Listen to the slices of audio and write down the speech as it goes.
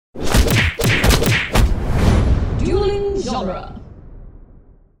genre.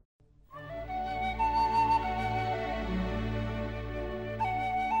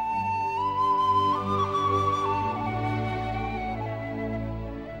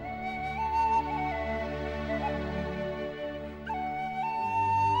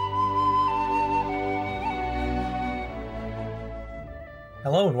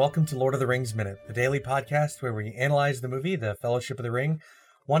 Hello and welcome to Lord of the Rings Minute, the daily podcast where we analyze the movie The Fellowship of the Ring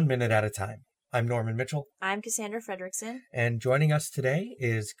 1 minute at a time. I'm Norman Mitchell. I'm Cassandra Fredrickson. And joining us today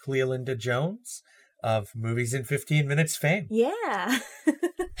is Clealinda Jones of Movies in 15 Minutes fame. Yeah.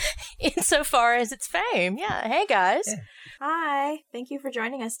 Insofar as it's fame. Yeah. Hey, guys. Yeah. Hi. Thank you for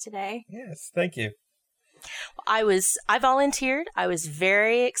joining us today. Yes, thank you. I volunteered. I was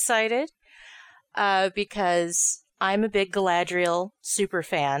very excited because I'm a big Galadriel super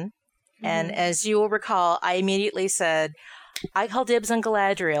fan. Mm-hmm. And as you will recall, I immediately said, I call dibs on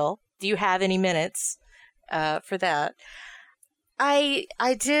Galadriel. Do you have any minutes for that? I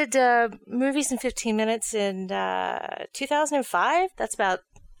did Movies in 15 Minutes in 2005. That's about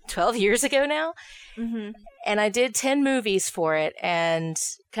 12 years ago now. Mm-hmm. And I did 10 movies for it. And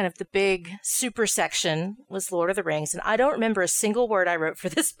kind of the big super section was Lord of the Rings. And I don't remember a single word I wrote for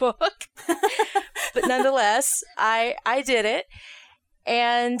this book. But nonetheless, I did it.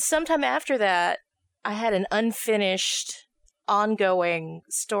 And sometime after that, I had an unfinished, ongoing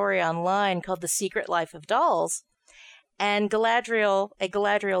story online called The Secret Life of Dolls. And a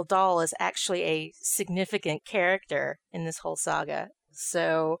Galadriel doll is actually a significant character in this whole saga.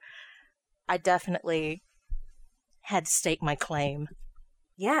 So I definitely had to stake my claim.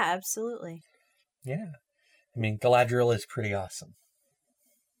 Yeah, absolutely. Yeah. I mean, Galadriel is pretty awesome.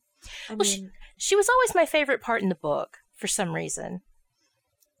 She was always my favorite part in the book for some reason.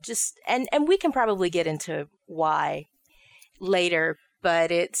 And we can probably get into why later,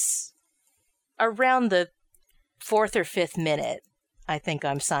 but it's around the 4th or 5th minute I think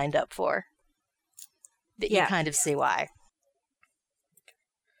I'm signed up for. That you kind of see why.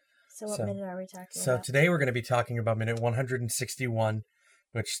 So what minute are we talking about? So today we're going to be talking about minute 161,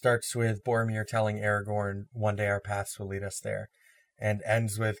 which starts with Boromir telling Aragorn, "One day our paths will lead us there," and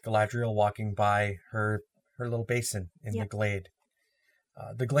ends with Galadriel walking by her little basin in the glade.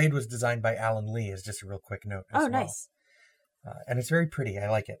 The glade was designed by Alan Lee, is just a real quick note as well. Nice. And it's very pretty.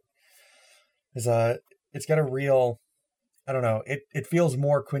 I like it. It's got a real, I don't know, it feels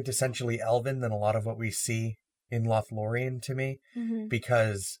more quintessentially elven than a lot of what we see in Lothlorien to me,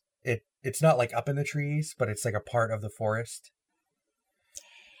 because it's not like up in the trees, but it's like a part of the forest.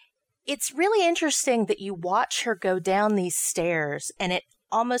 It's really interesting that you watch her go down these stairs, and it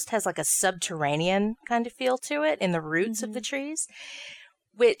almost has like a subterranean kind of feel to it in the roots of the trees,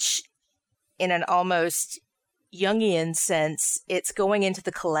 which in an almost Jungian sense, it's going into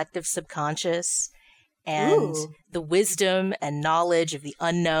the collective subconscious and the wisdom and knowledge of the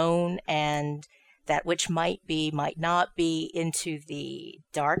unknown and that which might be, might not be, into the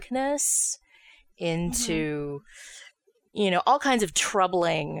darkness, into, all kinds of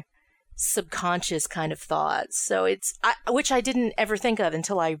troubling subconscious kind of thoughts. So which I didn't ever think of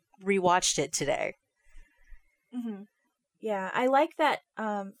until I rewatched it today. Mm-hmm. Yeah, I like that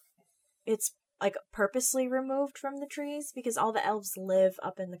it's like purposely removed from the trees because all the elves live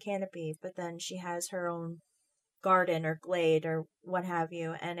up in the canopy, but then she has her own garden or glade or what have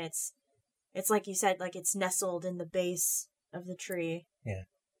you, and it's like you said, like it's nestled in the base of the tree. Yeah.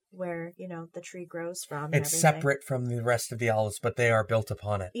 Where, the tree grows from. It's separate from the rest of the elves, but they are built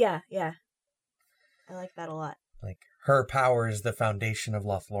upon it. Yeah. I like that a lot. Like, her power is the foundation of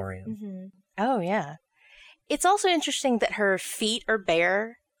Lothlorien. Mm-hmm. Oh, yeah. It's also interesting that her feet are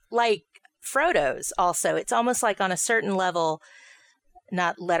bare, like Frodo's also. It's almost like on a certain level,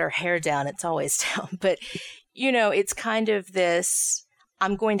 not let her hair down, it's always down, but, it's kind of this,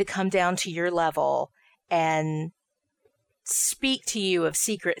 I'm going to come down to your level and speak to you of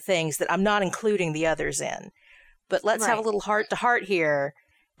secret things that I'm not including the others in. But let's have a little heart-to-heart here,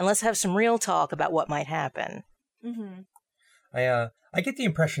 and let's have some real talk about what might happen. Mm-hmm. I get the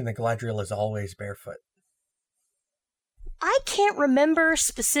impression that Galadriel is always barefoot. I can't remember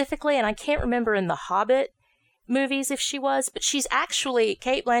specifically, and I can't remember in the Hobbit movies if she was, but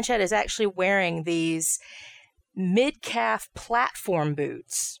Cate Blanchett is actually wearing these mid-calf platform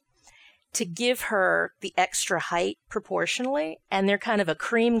boots to give her the extra height proportionally. And they're kind of a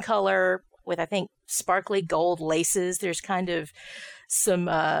cream color with, I think, sparkly gold laces. There's kind of some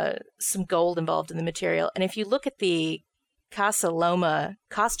gold involved in the material. And if you look at the Casa Loma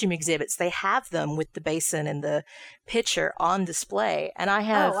costume exhibits, they have them with the basin and the pitcher on display. And I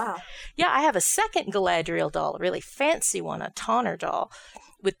have, Oh, wow. I have a second Galadriel doll, a really fancy one, a Tonner doll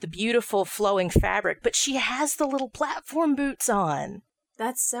with the beautiful flowing fabric, but she has the little platform boots on.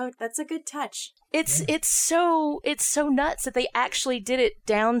 That's a good touch. It's so nuts that they actually did it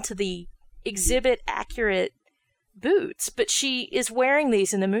down to the exhibit accurate boots, but she is wearing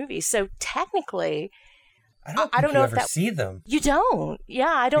these in the movie. So technically, I don't know you if ever see them. You don't.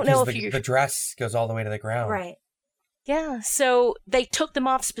 Yeah, I don't know if the dress goes all the way to the ground. Right. Yeah, so they took them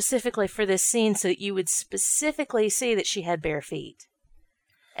off specifically for this scene so that you would specifically see that she had bare feet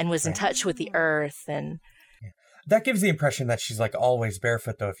and was in touch with the earth. And that gives the impression that she's like always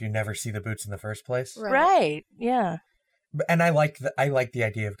barefoot, though, if you never see the boots in the first place. Right. Yeah. And I like the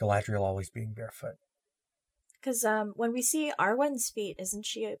idea of Galadriel always being barefoot. Because when we see Arwen's feet, isn't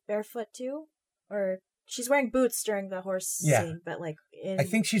she barefoot too? Or she's wearing boots during the horse scene, but like I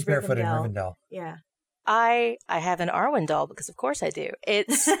think she's barefoot in Rivendell. Yeah. I have an Arwen doll because of course I do.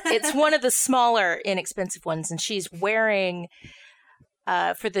 It's one of the smaller, inexpensive ones, and she's wearing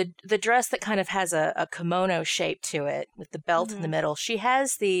for the dress that kind of has a kimono shape to it with the belt in the middle. She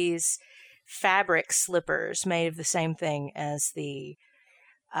has these fabric slippers made of the same thing as the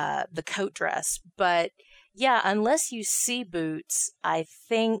coat dress. But yeah, unless you see boots, I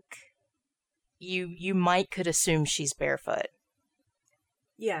think you might could assume she's barefoot.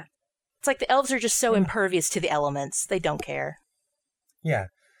 Yeah. It's like the elves are just so impervious to the elements. They don't care. Yeah.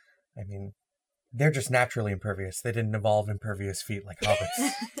 I mean, they're just naturally impervious. They didn't evolve impervious feet like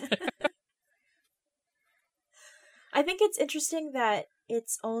hobbits. I think it's interesting that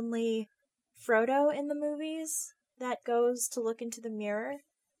it's only Frodo in the movies that goes to look into the mirror,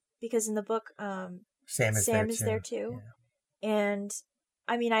 because in the book, Sam is there too. Yeah. And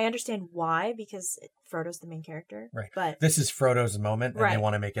I mean, I understand why, because Frodo's the main character. Right. But this is Frodo's moment, and they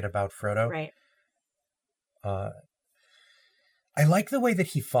want to make it about Frodo. Right. I like the way that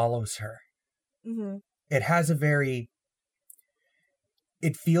he follows her. Mm-hmm. It has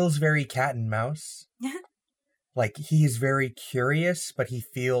it feels very cat and mouse. Like, he's very curious, but he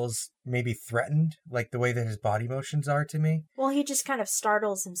feels maybe threatened, like the way that his body motions are to me. Well, he just kind of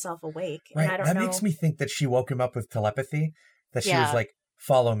startles himself awake. Right. And I don't know. That makes me think that she woke him up with telepathy, that she was like,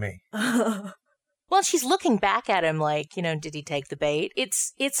 follow me. Well, she's looking back at him like, did he take the bait?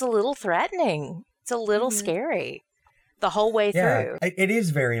 It's a little threatening. It's a little scary the whole way through. It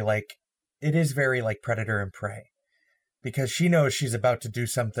is very like Predator and Prey, because she knows she's about to do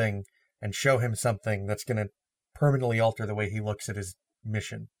something and show him something that's going to permanently alter the way he looks at his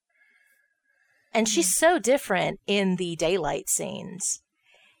mission. And she's so different in the daylight scenes.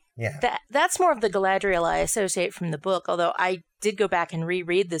 Yeah. That's more of the Galadriel I associate from the book, although I did go back and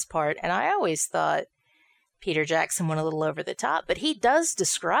reread this part, and I always thought Peter Jackson went a little over the top, but he does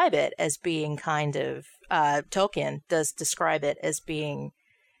describe it as being kind of, Tolkien does describe it as being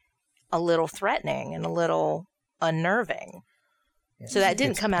a little threatening and a little unnerving. Yeah. So that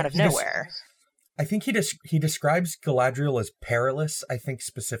didn't come out of nowhere. I think he describes Galadriel as perilous, I think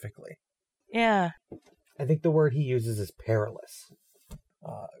specifically. Yeah. I think the word he uses is perilous.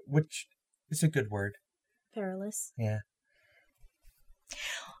 Which is a good word. Perilous. Yeah.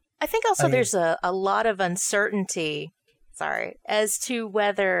 I think also there's a lot of uncertainty, as to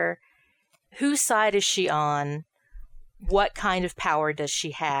whether, whose side is she on, what kind of power does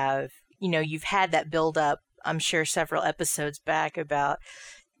she have. You've had that build up, I'm sure, several episodes back about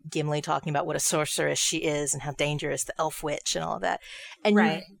Gimli talking about what a sorceress she is and how dangerous the elf witch and all of that.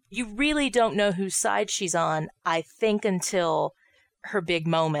 And you really don't know whose side she's on, I think, until her big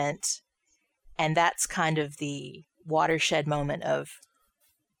moment, and that's kind of the watershed moment of,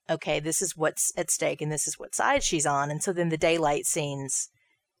 okay, this is what's at stake and this is what side she's on. And so then the daylight scenes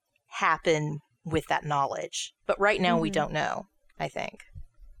happen with that knowledge, but right now we don't know, I think.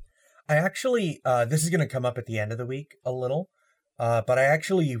 I actually this is going to come up at the end of the week a little, but I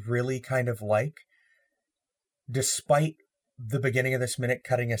actually really kind of like, despite the beginning of this minute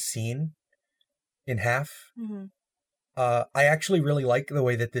cutting a scene in half, I actually really like the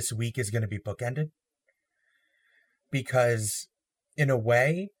way that this week is going to be bookended, because in a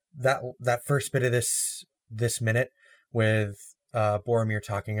way that first bit of this minute with Boromir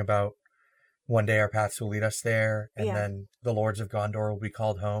talking about one day our paths will lead us there, and then the Lords of Gondor will be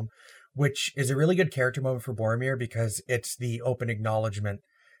called home, which is a really good character moment for Boromir, because it's the open acknowledgement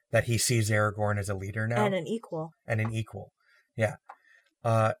that he sees Aragorn as a leader now. And an equal. Yeah.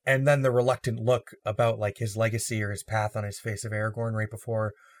 And then the reluctant look about like his legacy or his path on his face of Aragorn right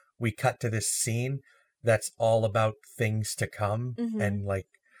before we cut to this scene that's all about things to come. And like,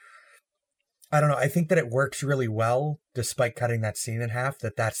 I don't know. I think that it works really well, despite cutting that scene in half,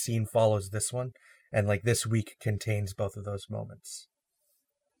 that scene follows this one. And like this week contains both of those moments.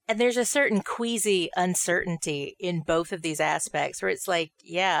 And there's a certain queasy uncertainty in both of these aspects where it's like,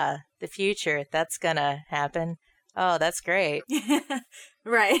 yeah, the future, that's going to happen. Oh, that's great.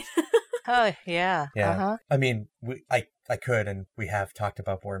 Right. Oh, yeah. Yeah. Uh-huh. I mean, I could, and we have talked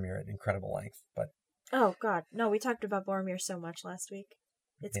about Boromir at incredible length, but... Oh, God. No, we talked about Boromir so much last week.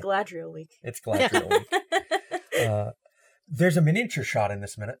 It's Yeah. Galadriel week. It's Galadriel week. There's a miniature shot in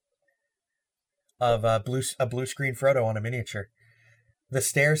this minute of a blue screen Frodo on a miniature. The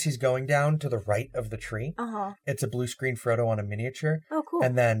stairs he's going down to the right of the tree, Uh-huh. it's a blue screen Frodo on a miniature. Oh, cool.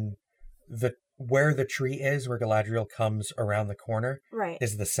 And then where the tree is, where Galadriel comes around the corner, Right.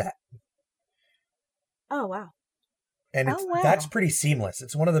 is the set. Oh, wow. And Oh, wow. that's pretty seamless.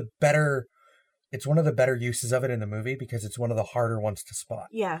 It's one of the better uses of it in the movie because it's one of the harder ones to spot.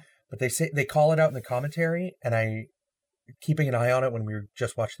 Yeah. But they call it out in the commentary, and I keeping an eye on it when we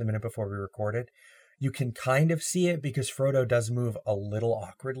just watched the minute before we recorded. You can kind of see it because Frodo does move a little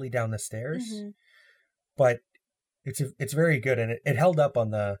awkwardly down the stairs, Mm-hmm. but it's very good, and it held up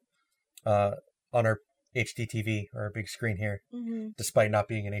on the on our HD TV or our big screen here, Mm-hmm. despite not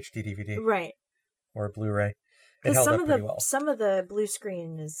being an HD DVD Right. or a Blu-ray. It Because held some up of pretty the well. some of the blue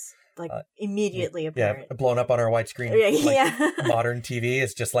screen is like immediately apparent. Yeah, blown up on our widescreen Yeah. modern TV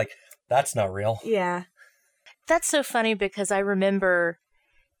is just like, that's not real. Yeah. That's so funny because I remember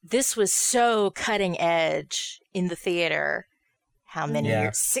this was so cutting edge in the theater. How many Yeah.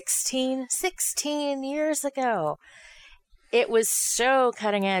 years? 16 years ago. It was so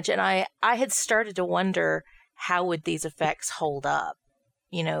cutting edge. And I had started to wonder, how would these effects hold up?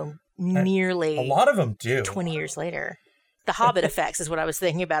 You know, nearly A lot of them do. 20 years later. The Hobbit effects is what I was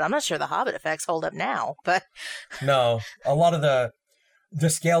thinking about. I'm not sure the Hobbit effects hold up now, but No, a lot of the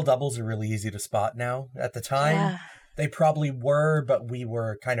scale doubles are really easy to spot now. At the time, yeah. they probably were, but we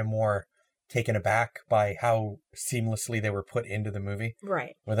were kind of more taken aback by how seamlessly they were put into the movie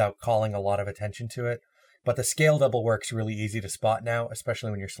Right. without calling a lot of attention to it. But the scale double works really easy to spot now, especially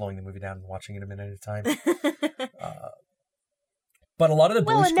when you're slowing the movie down and watching it a minute at a time. But a lot of the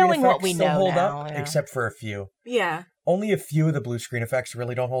blue Well, and screen knowing effects what we still know hold now, up, yeah. except for a few. Yeah. Only a few of the blue screen effects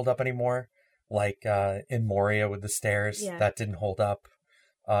really don't hold up anymore. Like in Moria with the stairs, Yeah. that didn't hold up.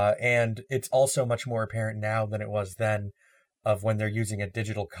 And it's also much more apparent now than it was then of when they're using a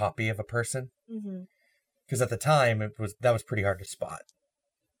digital copy of a person. Mm-hmm. Because at the time, that was pretty hard to spot.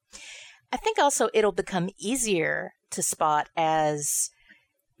 I think also it'll become easier to spot as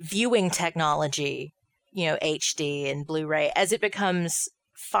viewing technology, you know, HD and Blu-ray, as it becomes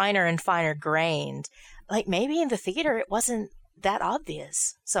finer and finer grained. Like maybe in the theater, it wasn't that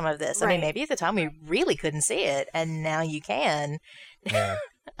obvious, some of this. I mean, Right. maybe at the time we really couldn't see it, and now you can, Yeah.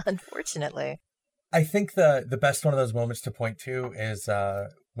 unfortunately. I think the best one of those moments to point to is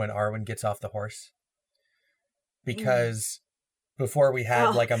when Arwen gets off the horse. Because before we had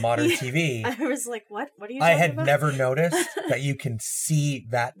Oh, like a modern yeah. TV, I was like, what? What are you I talking had about? never noticed that you can see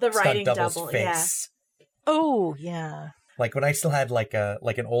that The stunt writing double's double, face. Oh, yeah. Like when I still had like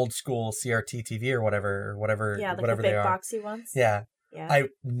an old school CRT TV or whatever Yeah, like whatever the big they are. boxy ones. Yeah, Yeah. I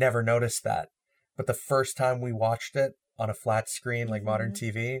never noticed that. But the first time we watched it on a flat screen like modern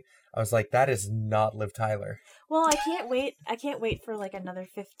Mm-hmm. TV, I was like, that is not Liv Tyler. Well, I can't wait. I can't wait for like another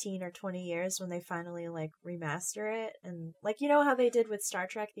 15 or 20 years when they finally like remaster it, and like, you know how they did with Star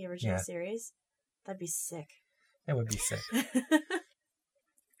Trek, the original Yeah. series. That'd be sick. It would be sick.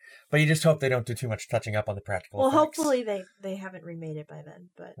 But you just hope they don't do too much touching up on the practical Well, effects. hopefully they haven't remade it by then.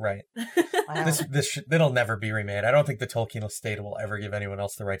 But Right. Wow. It'll never be remade. I don't think the Tolkien estate will ever give anyone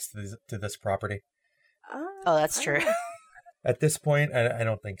else the rights to this property. Oh, that's I true. don't know. At this point, I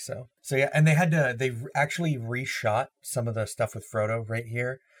don't think so. So yeah, and they actually reshot some of the stuff with Frodo right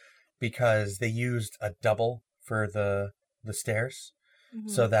here because they used a double for the stairs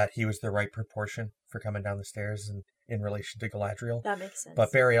so that he was the right proportion for coming down the stairs and in relation to Galadriel. That makes sense.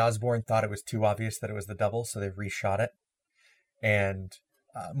 But Barry Osborne thought it was too obvious that it was the double, so they reshot it. And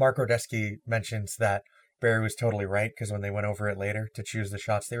Mark Ordesky mentions that Barry was totally right because when they went over it later to choose the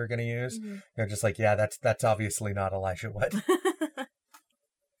shots they were going to use, they're just like, yeah, that's obviously not Elijah Wood.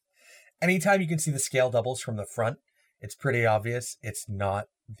 Anytime you can see the scale doubles from the front, it's pretty obvious it's not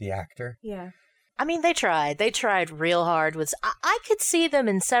the actor. Yeah. I mean, they tried. They tried real hard. I could see them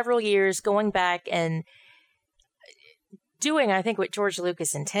in several years going back and doing, I think, what George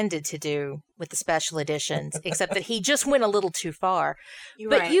Lucas intended to do with the special editions, except that he just went a little too far.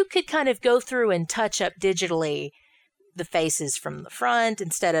 But you could kind of go through and touch up digitally the faces from the front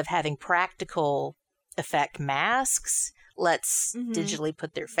instead of having practical effect masks. Let's digitally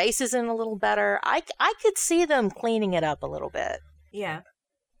put their faces in a little better. I could see them cleaning it up a little bit. Yeah.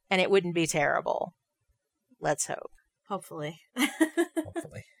 And it wouldn't be terrible. Let's hope. Hopefully.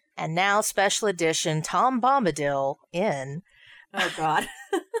 Hopefully. And now, special edition, Tom Bombadil in. Oh, God.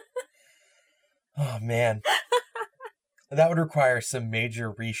 Oh, man. That would require some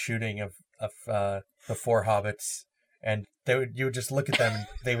major reshooting of the four hobbits. And you would just look at them, and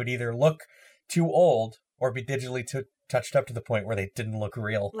they would either look too old or be digitally touched up to the point where they didn't look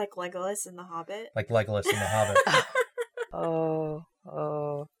real. Like Legolas in The Hobbit. Like Legolas in The Hobbit. Oh.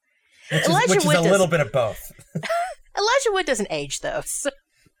 Which is a little bit of both. Elijah Wood doesn't age, though, so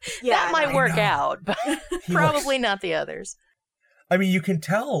that might work out, but probably not the others. I mean, you can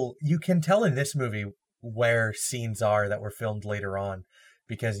tell in this movie where scenes are that were filmed later on,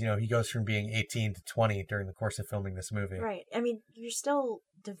 because, he goes from being 18 to 20 during the course of filming this movie. Right. I mean, you're still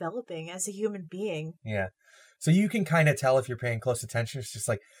developing as a human being. Yeah. So you can kind of tell if you're paying close attention. It's just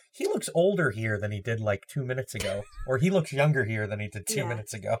like, he looks older here than he did like 2 minutes ago. Or he looks younger here than he did 2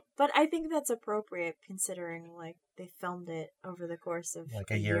 minutes ago. But I think that's appropriate considering, like, they filmed it over the course of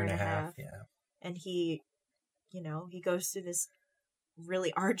like a year and a half. Yeah. And he goes through this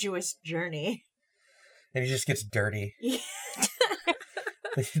really arduous journey. And he just gets dirty.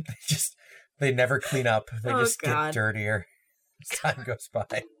 they never clean up. They get dirtier as time goes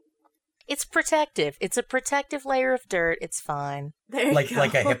by. It's protective. It's a protective layer of dirt. It's fine. Like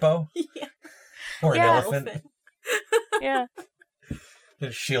a hippo? Yeah. Or an elephant. Yeah.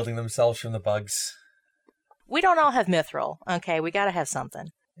 They're shielding themselves from the bugs. We don't all have mithril. Okay, we gotta have something.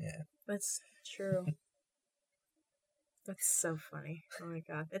 Yeah. That's true. That's so funny. Oh my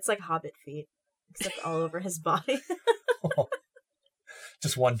god. It's like Hobbit feet, except all over his body. Oh.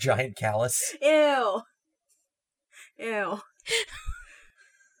 Just one giant callus. Ew.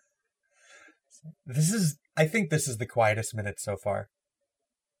 I think this is the quietest minute so far.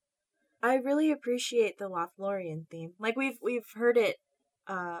 I really appreciate the Lothlorien theme. Like we've heard it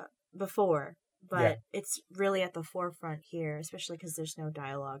before, but it's really at the forefront here, especially because there's no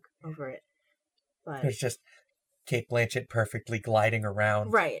dialogue over it. But there's just Cate Blanchett perfectly gliding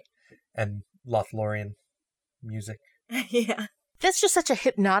around. Right. And Lothlorien music. Yeah. That's just such a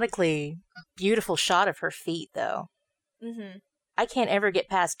hypnotically beautiful shot of her feet, though. Mm-hmm. I can't ever get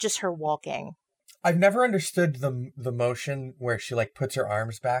past just her walking. I've never understood the motion where she like puts her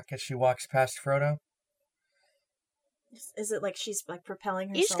arms back as she walks past Frodo. Is it like she's like propelling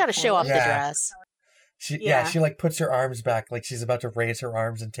herself? You just got to show off the dress. She like puts her arms back like she's about to raise her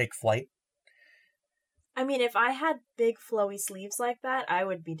arms and take flight. I mean, if I had big flowy sleeves like that, I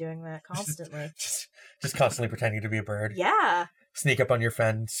would be doing that constantly. just constantly pretending to be a bird. Yeah. Sneak up on your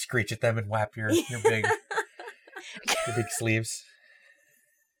friend, screech at them, and whap your big your big sleeves.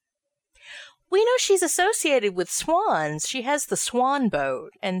 We know she's associated with swans. She has the swan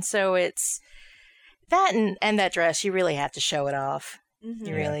boat, and so it's that and that dress. You really have to show it off. Mm-hmm.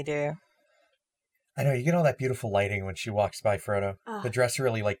 You really do. I know, you get all that beautiful lighting when she walks by Frodo. The dress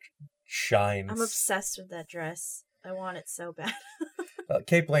really like shines. I'm obsessed with that dress. I want it so bad.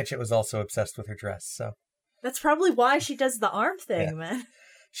 Cate Blanchett was also obsessed with her dress, so that's probably why she does the arm thing, man.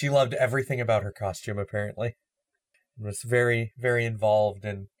 She loved everything about her costume, apparently. And was very, very involved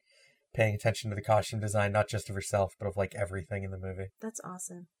in paying attention to the costume design, not just of herself, but of like everything in the movie. That's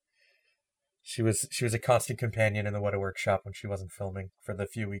awesome. She was a constant companion in the Weta Workshop when she wasn't filming for the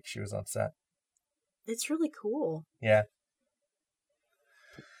few weeks she was on set. It's really cool. Yeah.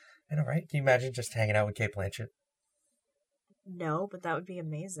 I know, right? Can you imagine just hanging out with Cate Blanchett? No, but that would be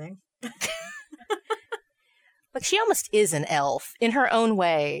amazing. Like, she almost is an elf in her own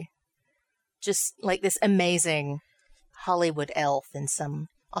way. Just like this amazing Hollywood elf and some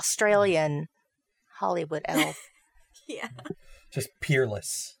Australian Hollywood elf. Yeah. Just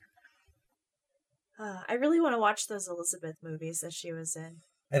peerless. I really want to watch those Elizabeth movies that she was in.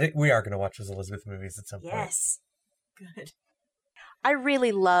 I think we are going to watch those Elizabeth movies at some point. Yes. Good. I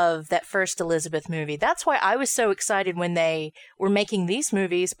really love that first Elizabeth movie. That's why I was so excited when they were making these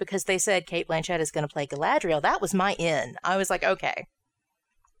movies, because they said Cate Blanchett is going to play Galadriel. That was my in. I was like, okay.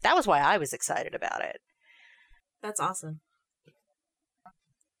 That was why I was excited about it. That's awesome.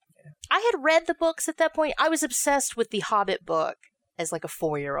 I had read the books at that point. I was obsessed with the Hobbit book as like a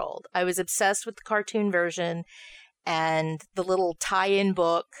 4-year-old. I was obsessed with the cartoon version and the little tie-in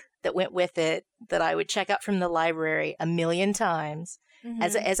book that went with it that I would check out from the library 1,000,000 times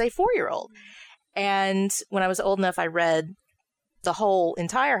as a 4-year-old. And when I was old enough, I read the whole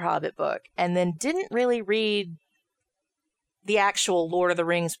entire Hobbit book and then didn't really read the actual Lord of the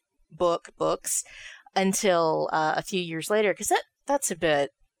Rings books until a few years later, because that's a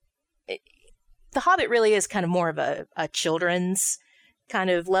bit... The Hobbit really is kind of more of a children's kind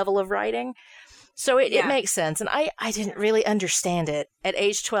of level of writing. So it makes sense. And I didn't really understand it. At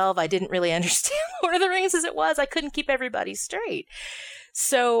age 12, I didn't really understand Lord of the Rings as it was. I couldn't keep everybody straight.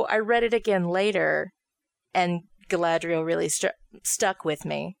 So I read it again later, and Galadriel really stuck with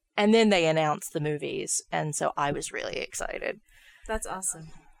me. And then they announced the movies, and so I was really excited. That's awesome.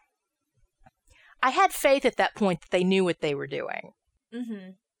 I had faith at that point that they knew what they were doing. Mm-hmm.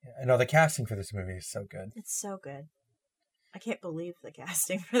 I know the casting for this movie is so good. It's so good. I can't believe the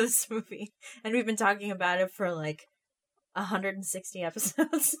casting for this movie. And we've been talking about it for like 160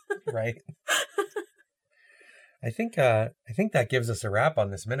 episodes. Right. I think that gives us a wrap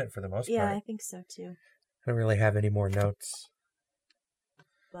on this minute for the most part. Yeah, I think so too. I don't really have any more notes.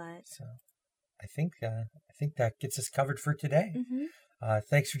 But so I think that gets us covered for today. Mm-hmm.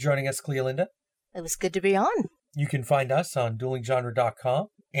 Thanks for joining us, Cleolinda. It was good to be on. You can find us on duelinggenre.com,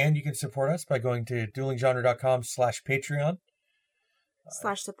 and you can support us by going to duelinggenre.com/Patreon.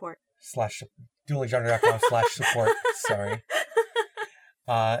 /support. duelinggenre.com/support. Sorry.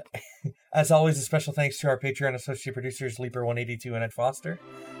 As always, a special thanks to our Patreon associate producers, Leaper182 and Ed Foster.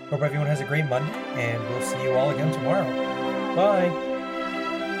 Hope everyone has a great Monday, and we'll see you all again tomorrow. Bye.